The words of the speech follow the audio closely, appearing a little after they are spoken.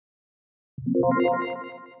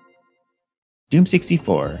Doom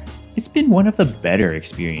 64. It's been one of the better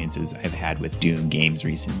experiences I've had with Doom games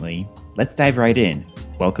recently. Let's dive right in.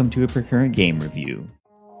 Welcome to a PreQurrent Game review.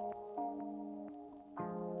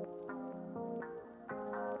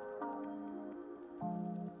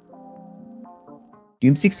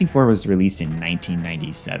 Doom 64 was released in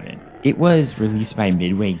 1997. It was released by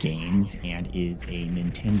Midway Games and is a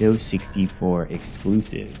Nintendo 64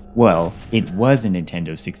 exclusive. Well, it was a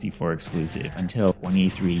Nintendo 64 exclusive until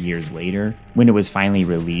 23 years later, when it was finally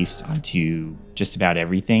released onto just about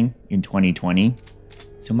everything in 2020.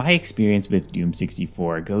 So my experience with Doom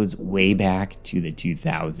 64 goes way back to the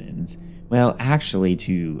 2000s. Well, actually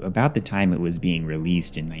to about the time it was being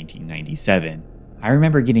released in 1997. I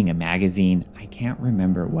remember getting a magazine. I can't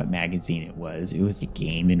remember what magazine it was. It was a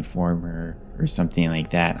Game Informer or something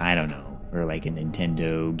like that. I don't know. Or like a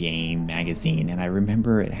Nintendo game magazine. And I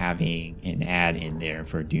remember it having an ad in there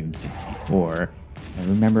for Doom 64. I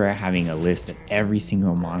remember having a list of every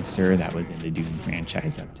single monster that was in the Doom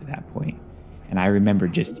franchise up to that point. And I remember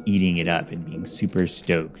just eating it up and being super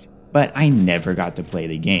stoked. But I never got to play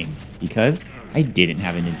the game because I didn't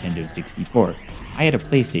have a Nintendo 64. I had a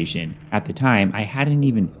PlayStation. At the time, I hadn't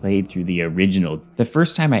even played through the original. The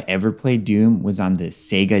first time I ever played Doom was on the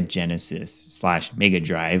Sega Genesis / Mega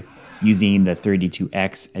Drive using the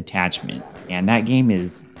 32X attachment. And that game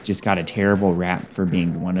is just got a terrible rap for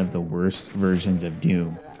being one of the worst versions of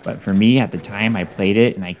Doom. But for me, at the time, I played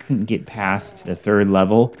it and I couldn't get past the third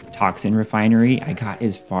level, Toxin Refinery. I got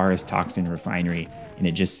as far as Toxin Refinery and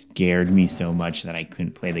it just scared me so much that I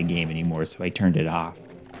couldn't play the game anymore, so I turned it off.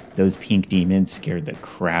 Those pink demons scared the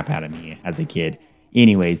crap out of me as a kid.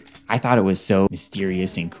 Anyways, I thought it was so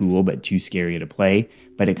mysterious and cool, but too scary to play.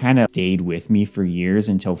 But it kind of stayed with me for years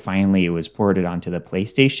until finally it was ported onto the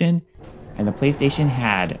PlayStation. And the PlayStation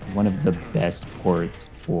had one of the best ports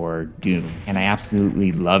for Doom, and I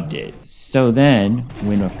absolutely loved it. So then,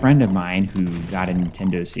 when a friend of mine who got a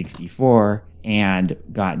Nintendo 64 and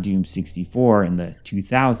got Doom 64 in the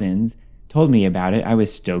 2000s told me about it, I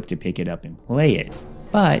was stoked to pick it up and play it.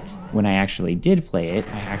 But when I actually did play it,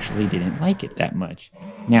 I actually didn't like it that much.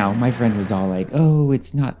 Now, my friend was all like, oh,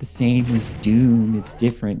 it's not the same as Doom. It's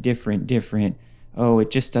different. Oh,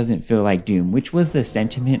 it just doesn't feel like Doom, which was the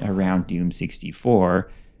sentiment around Doom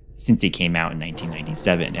 64 since it came out in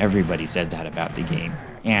 1997. Everybody said that about the game.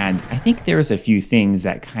 And I think there was a few things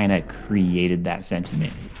that kind of created that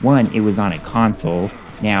sentiment. One, it was on a console.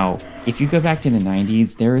 Now, if you go back to the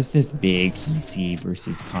 90s, there was this big PC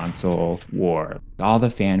versus console war. All the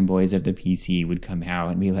fanboys of the PC would come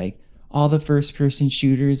out and be like, all the first-person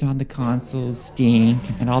shooters on the consoles stink,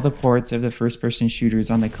 and all the ports of the first-person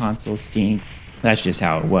shooters on the console stink. That's just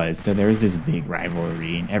how it was. So there was this big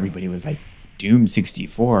rivalry, and everybody was like, Doom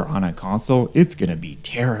 64 on a console, it's gonna be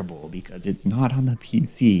terrible because it's not on the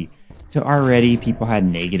PC. So already people had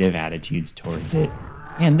negative attitudes towards it.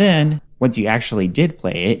 And then, once you actually did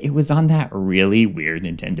play it, it was on that really weird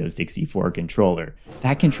Nintendo 64 controller.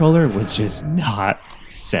 That controller was just not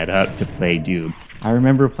set up to play Doom. I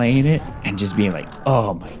remember playing it and just being like,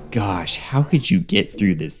 oh my gosh, how could you get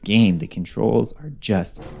through this game? The controls are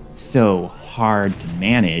just so hard to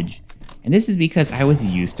manage. And this is because I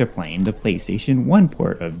was used to playing the PlayStation 1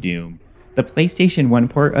 port of Doom. The PlayStation 1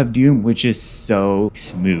 port of Doom was just so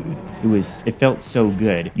smooth. It felt so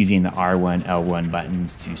good using the R1, L1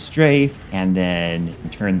 buttons to strafe and then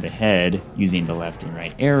turn the head using the left and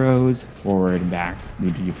right arrows, forward and back,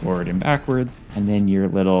 moved you forward and backwards. And then your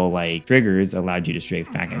little triggers allowed you to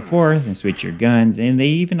strafe back and forth and switch your guns. And they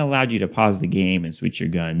even allowed you to pause the game and switch your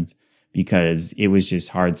guns, because it was just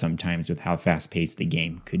hard sometimes with how fast-paced the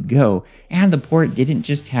game could go. And the port didn't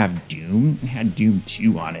just have Doom, it had Doom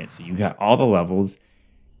 2 on it, so you got all the levels.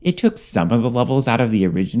 It took some of the levels out of the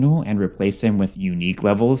original and replaced them with unique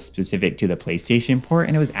levels specific to the PlayStation port,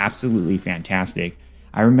 and it was absolutely fantastic.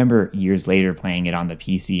 I remember years later playing it on the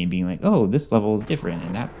PC and being like, oh, this level is different,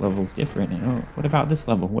 and that level is different, and oh, what about this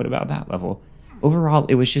level? What about that level? Overall,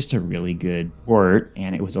 it was just a really good port,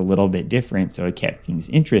 and it was a little bit different, so it kept things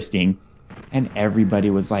interesting. And everybody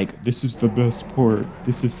was like, this is the best port.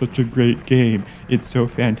 This is such a great game. It's so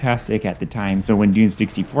fantastic at the time. So when Doom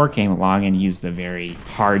 64 came along and used the very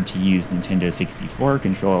hard-to-use Nintendo 64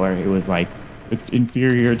 controller, it was like, it's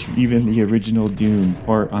inferior to even the original Doom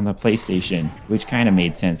port on the PlayStation, which kind of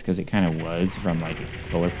made sense because it kind of was from a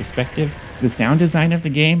controller perspective. The sound design of the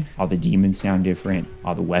game, all the demons sound different,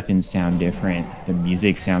 all the weapons sound different, the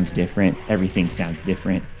music sounds different, everything sounds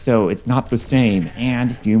different. So it's not the same,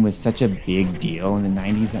 and Doom was such a big deal in the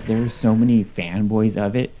 90s that there were so many fanboys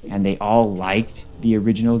of it, and they all liked the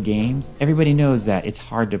original games. Everybody knows that it's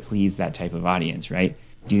hard to please that type of audience, right?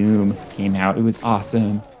 Doom came out, it was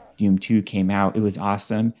awesome. Doom 2 came out, it was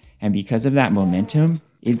awesome. And because of that momentum,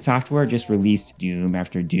 id Software just released Doom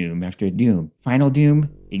after Doom after Doom. Final Doom,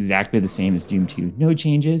 exactly the same as Doom 2, no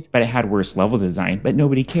changes, but it had worse level design, but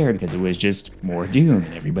nobody cared because it was just more Doom,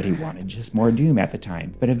 and everybody wanted just more Doom at the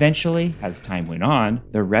time. But eventually, as time went on,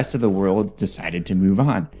 the rest of the world decided to move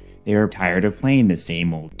on. They were tired of playing the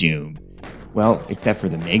same old Doom. Well, except for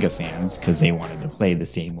the mega fans, because they wanted to play the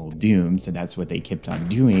same old Doom, so that's what they kept on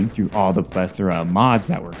doing through all the plethora of mods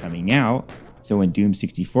that were coming out. So when Doom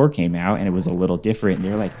 64 came out and it was a little different, they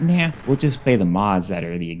were like, nah, we'll just play the mods that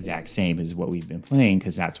are the exact same as what we've been playing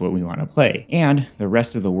because that's what we want to play. And the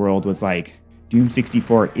rest of the world was like, Doom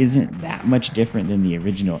 64 isn't that much different than the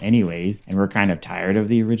original anyways, and we're kind of tired of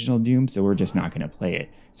the original Doom, so we're just not going to play it.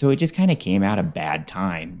 So it just kind of came out a bad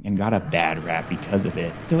time and got a bad rap because of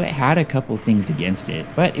it. So it had a couple things against it,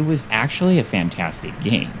 but it was actually a fantastic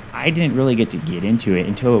game. I didn't really get to get into it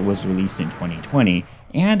until it was released in 2020,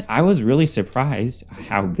 and I was really surprised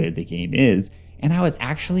how good the game is. And I was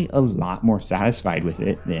actually a lot more satisfied with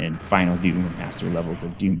it than Final Doom and Master Levels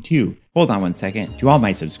of Doom 2. Hold on one second. To all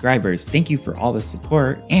my subscribers, thank you for all the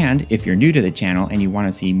support. And if you're new to the channel and you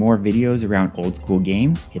want to see more videos around old school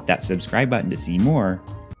games, hit that subscribe button to see more.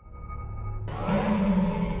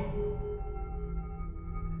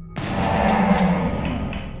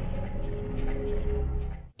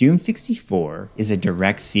 Doom 64 is a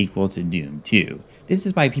direct sequel to Doom 2. This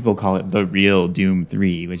is why people call it the real Doom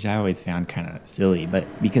 3, which I always found kind of silly, but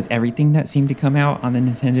because everything that seemed to come out on the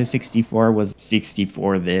Nintendo 64 was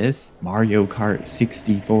 64 this, Mario Kart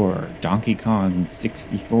 64, Donkey Kong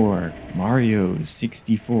 64, Mario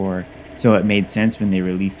 64. So it made sense when they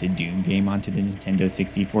released a Doom game onto the Nintendo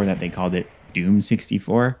 64 that they called it Doom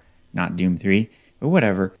 64, not Doom 3, but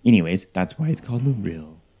whatever. Anyways, that's why it's called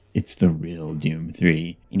It's the real Doom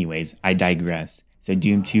 3. Anyways, I digress. So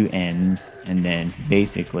Doom 2 ends, and then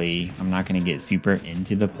basically, I'm not going to get super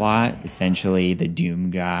into the plot. Essentially, the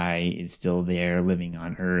Doom guy is still there living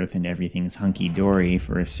on Earth, and everything's hunky-dory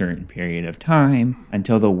for a certain period of time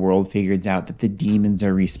until the world figures out that the demons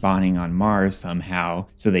are respawning on Mars somehow.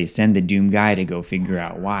 So they send the Doom guy to go figure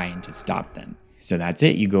out why and to stop them. So that's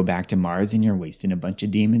it. You go back to Mars, and you're wasting a bunch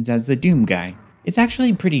of demons as the Doom guy. It's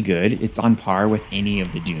actually pretty good. It's on par with any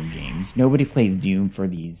of the Doom games. Nobody plays Doom for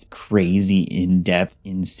these crazy, in-depth,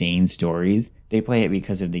 insane stories. They play it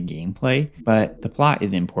because of the gameplay, but the plot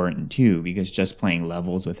is important too, because just playing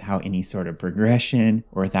levels without any sort of progression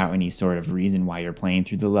or without any sort of reason why you're playing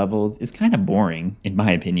through the levels is kind of boring, in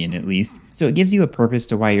my opinion at least. So it gives you a purpose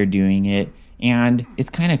to why you're doing it. And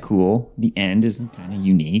it's kind of cool. The end is kind of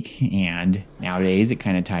unique, and nowadays it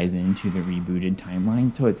kind of ties into the rebooted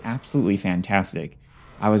timeline, so it's absolutely fantastic.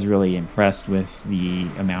 I was really impressed with the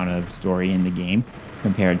amount of story in the game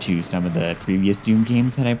compared to some of the previous Doom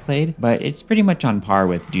games that I played, but it's pretty much on par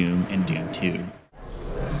with Doom and Doom 2.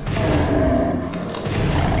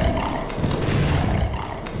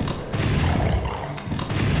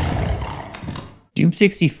 Doom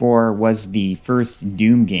 64 was the first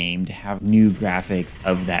Doom game to have new graphics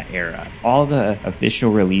of that era. All the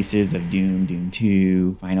official releases of Doom, Doom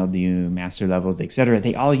 2, Final Doom, Master Levels, etc.,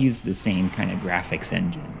 they all used the same kind of graphics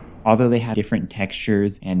engine. Although they had different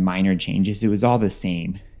textures and minor changes, it was all the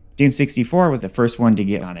same. Doom 64 was the first one to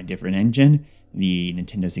get on a different engine, the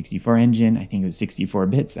Nintendo 64 engine. I think it was 64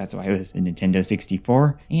 bits, that's why it was the Nintendo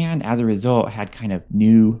 64, and as a result had kind of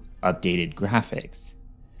new, updated graphics.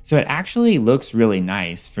 So it actually looks really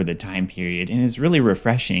nice for the time period, and it's really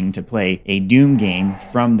refreshing to play a Doom game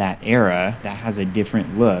from that era that has a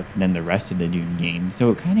different look than the rest of the Doom games. So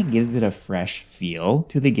it kind of gives it a fresh feel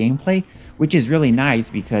to the gameplay, which is really nice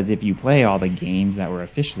because if you play all the games that were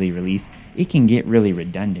officially released, it can get really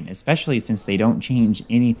redundant, especially since they don't change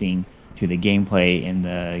anything to the gameplay in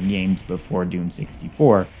the games before Doom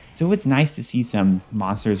 64. So it's nice to see some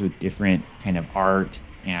monsters with different kind of art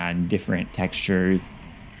and different textures.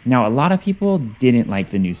 Now, a lot of people didn't like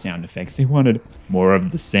the new sound effects. They wanted more of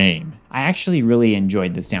the same. I actually really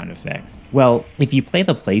enjoyed the sound effects. Well, if you play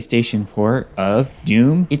the PlayStation port of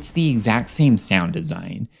Doom, it's the exact same sound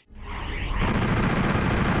design.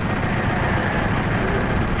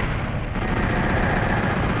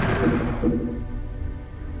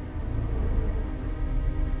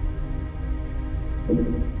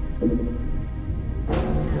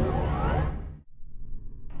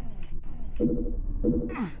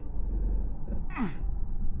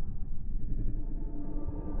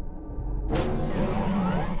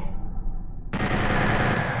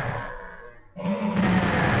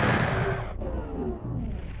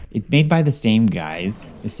 It's made by the same guys,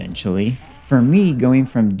 essentially. For me, going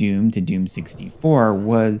from Doom to Doom 64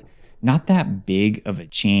 was Not that big of a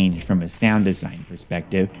change from a sound design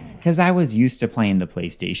perspective, because I was used to playing the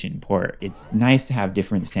PlayStation port. It's nice to have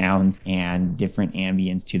different sounds and different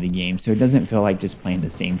ambience to the game, so it doesn't feel like just playing the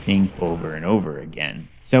same thing over and over again.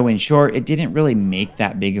 So in short, it didn't really make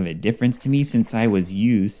that big of a difference to me since I was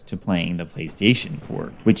used to playing the PlayStation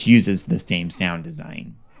port, which uses the same sound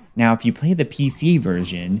design. Now, if you play the PC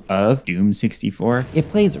version of Doom 64, it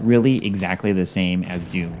plays really exactly the same as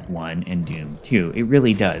Doom 1 and Doom 2. It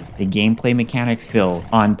really does. The gameplay mechanics feel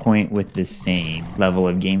on point with the same level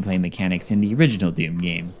of gameplay mechanics in the original Doom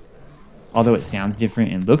games. Although it sounds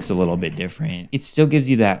different and looks a little bit different, it still gives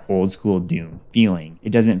you that old school Doom feeling. It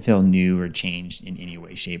doesn't feel new or changed in any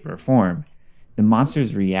way, shape, or form. The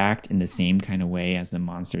monsters react in the same kind of way as the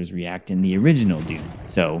monsters react in the original Doom,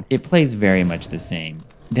 so it plays very much the same.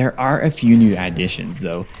 There are a few new additions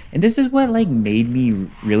though, and this is what made me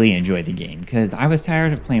really enjoy the game, because I was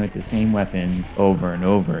tired of playing with the same weapons over and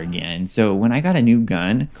over again. So when I got a new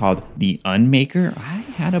gun called the Unmaker, I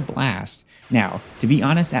had a blast. Now, to be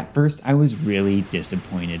honest, at first I was really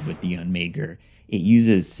disappointed with the Unmaker. It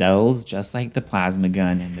uses cells just like the plasma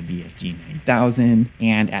gun and the BFG 9000,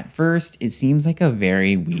 and at first it seems like a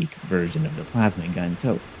very weak version of the plasma gun,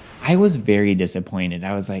 so I was very disappointed.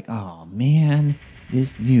 I was like, oh man,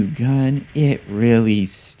 this new gun, it really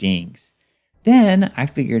stinks. Then I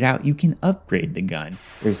figured out you can upgrade the gun.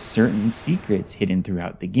 There's certain secrets hidden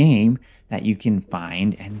throughout the game that you can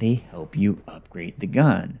find, and they help you upgrade the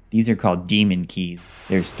gun. These are called demon keys.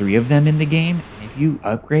 There's 3 of them in the game, and if you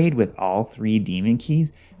upgrade with all 3 demon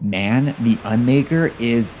keys, man, the Unmaker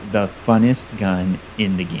is the funnest gun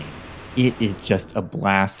in the game. It is just a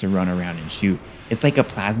blast to run around and shoot. It's like a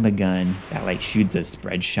plasma gun that shoots a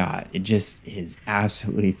spread shot. It just is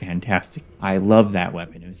absolutely fantastic. I love that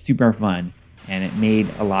weapon. It was super fun. And it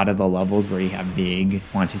made a lot of the levels where you have big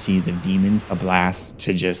quantities of demons a blast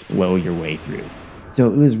to just blow your way through.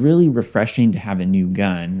 So it was really refreshing to have a new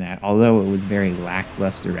gun that, although it was very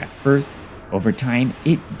lackluster at first, over time,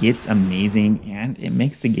 it gets amazing and it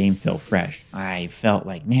makes the game feel fresh. I felt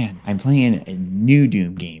like, man, I'm playing a new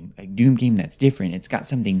Doom game, a Doom game that's different. It's got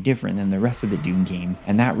something different than the rest of the Doom games,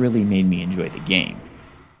 and that really made me enjoy the game.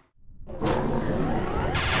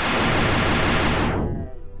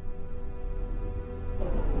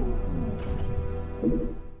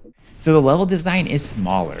 So the level design is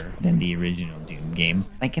smaller than the original Doom games.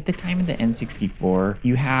 Like at the time of the N64,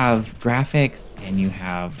 you have graphics and you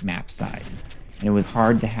have map size. And it was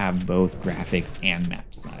hard to have both graphics and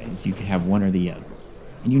map size. You could have one or the other.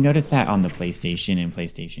 And you notice that on the PlayStation and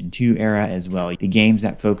PlayStation 2 era as well. The games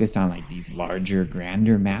that focused on these larger,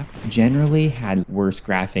 grander maps generally had worse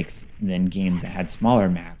graphics than games that had smaller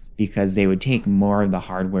maps, because they would take more of the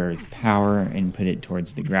hardware's power and put it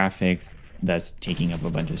towards the graphics, thus taking up a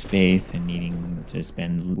bunch of space and needing to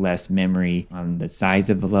spend less memory on the size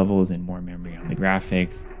of the levels and more memory on the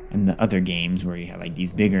graphics. And the other games where you had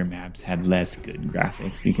these bigger maps had less good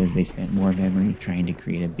graphics because they spent more memory trying to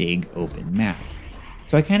create a big open map.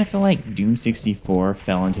 So I kind of feel like Doom 64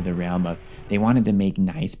 fell into the realm of they wanted to make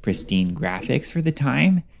nice, pristine graphics for the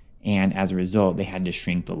time, and as a result, they had to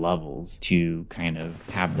shrink the levels to kind of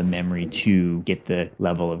have the memory to get the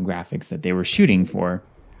level of graphics that they were shooting for.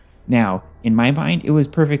 Now, in my mind, it was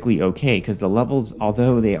perfectly okay because the levels,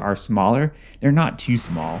 although they are smaller, they're not too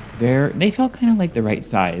small. They felt kind of like the right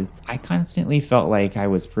size. I constantly felt like I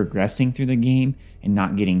was progressing through the game and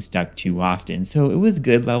not getting stuck too often. So it was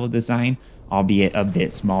good level design, albeit a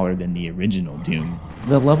bit smaller than the original Doom.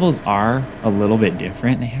 The levels are a little bit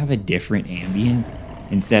different. They have a different ambience.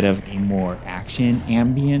 Instead of a more action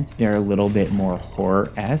ambience, they're a little bit more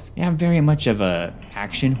horror-esque. They have very much of a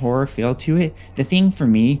action horror feel to it. The thing for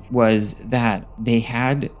me was that they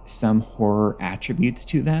had some horror attributes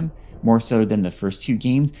to them, more so than the first 2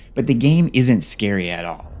 games, but the game isn't scary at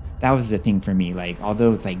all. That was the thing for me.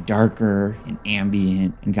 Although it's darker and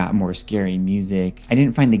ambient and got more scary music, I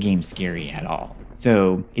didn't find the game scary at all.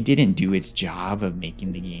 So it didn't do its job of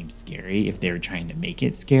making the game scary if they were trying to make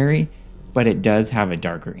it scary. But it does have a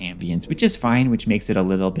darker ambience, which is fine, which makes it a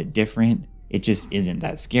little bit different. It just isn't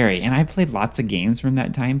that scary. And I played lots of games from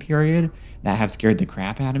that time period that have scared the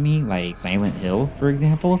crap out of me, like Silent Hill, for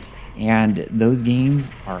example. And those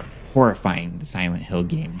games are horrifying, the Silent Hill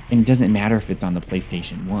game. And it doesn't matter if it's on the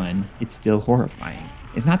PlayStation 1, it's still horrifying.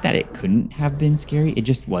 It's not that it couldn't have been scary, it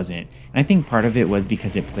just wasn't. And I think part of it was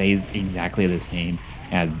because it plays exactly the same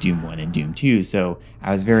as Doom 1 and Doom 2, so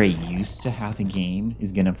I was very used to how the game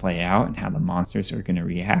is going to play out and how the monsters are going to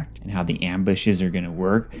react and how the ambushes are going to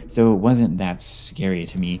work, so it wasn't that scary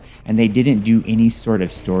to me. And they didn't do any sort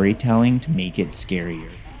of storytelling to make it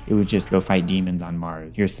scarier. it would just go fight demons on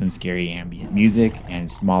Mars. Here's some scary ambient music and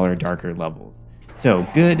smaller, darker levels. So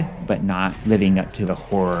good, but not living up to the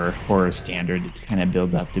horror standard it's kind of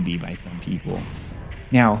built up to be by some people.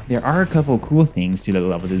 Now, there are a couple cool things to the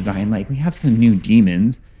level design, like we have some new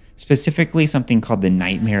demons, specifically something called the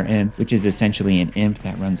Nightmare Imp, which is essentially an imp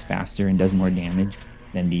that runs faster and does more damage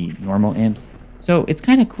than the normal imps. So it's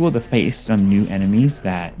kind of cool to face some new enemies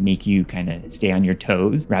that make you kind of stay on your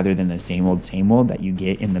toes rather than the same old that you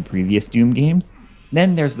get in the previous Doom games.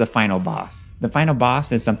 Then there's the final boss. The final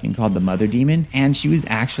boss is something called the Mother Demon, and she was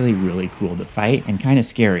actually really cool to fight and kind of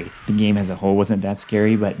scary. The game as a whole wasn't that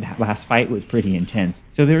scary, but that last fight was pretty intense.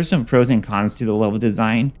 So there were some pros and cons to the level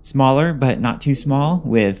design. Smaller, but not too small,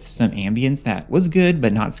 with some ambience that was good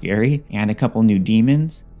but not scary, and a couple new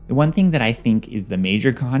demons. The one thing that I think is the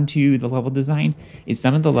major con to the level design is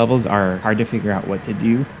some of the levels are hard to figure out what to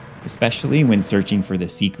do, especially when searching for the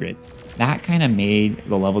secrets. That kind of made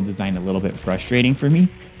the level design a little bit frustrating for me.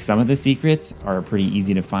 Some of the secrets are pretty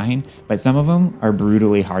easy to find, but some of them are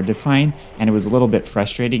brutally hard to find, and it was a little bit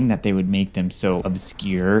frustrating that they would make them so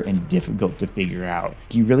obscure and difficult to figure out.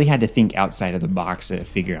 You really had to think outside of the box to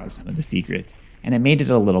figure out some of the secrets, and it made it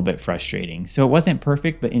a little bit frustrating. So it wasn't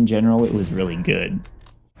perfect, but in general, it was really good.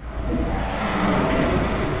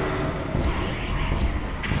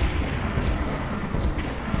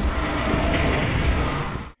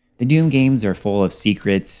 The Doom games are full of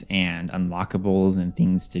secrets and unlockables and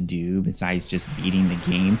things to do besides just beating the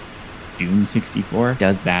game. Doom 64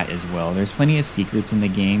 does that as well. There's plenty of secrets in the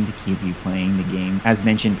game to keep you playing the game. As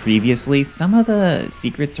mentioned previously, some of the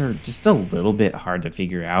secrets are just a little bit hard to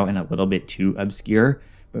figure out and a little bit too obscure,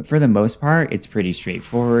 but for the most part, it's pretty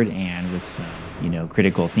straightforward, and with some,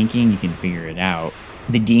 critical thinking, you can figure it out.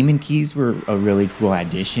 The demon keys were a really cool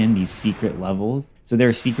addition, these secret levels. So there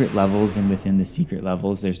are secret levels, and within the secret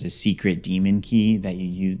levels, there's a secret demon key that you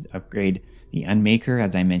use to upgrade the Unmaker,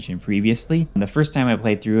 as I mentioned previously. And the first time I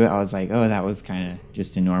played through it, I was like, oh, that was kind of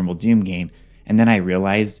just a normal Doom game. And then I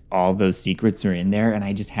realized all those secrets are in there, and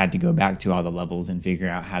I just had to go back to all the levels and figure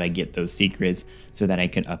out how to get those secrets so that I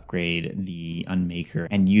could upgrade the Unmaker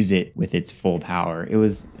and use it with its full power. It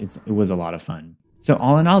was a lot of fun. So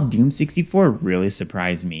all in all, Doom 64 really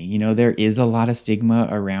surprised me. There is a lot of stigma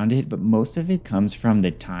around it, but most of it comes from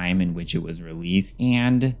the time in which it was released,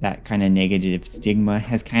 and that kind of negative stigma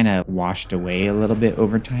has kind of washed away a little bit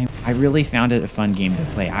over time. I really found it a fun game to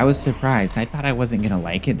play. I was surprised. I thought I wasn't going to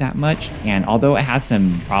like it that much, and although it has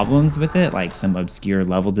some problems with it, like some obscure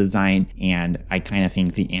level design, and I kind of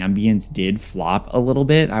think the ambience did flop a little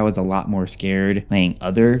bit, I was a lot more scared playing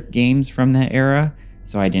other games from that era.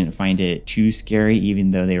 So I didn't find it too scary, even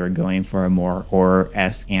though they were going for a more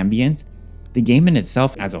horror-esque ambience. The game in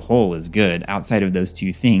itself as a whole is good, outside of those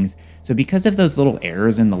two things. So because of those little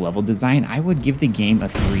errors in the level design, I would give the game a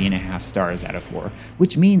 3.5 stars out of 4,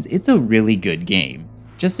 which means it's a really good game.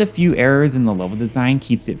 Just a few errors in the level design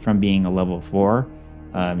keeps it from being a level 4.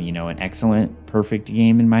 An excellent, perfect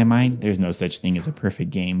game in my mind. There's no such thing as a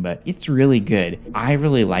perfect game, but it's really good. I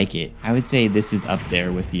really like it. I would say this is up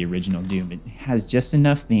there with the original Doom. It has just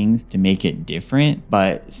enough things to make it different,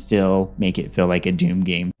 but still make it feel like a Doom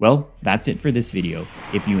game. Well, that's it for this video.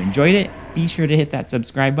 If you enjoyed it, be sure to hit that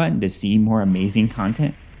subscribe button to see more amazing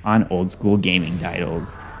content on old school gaming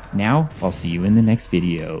titles. Now, I'll see you in the next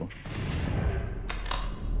video.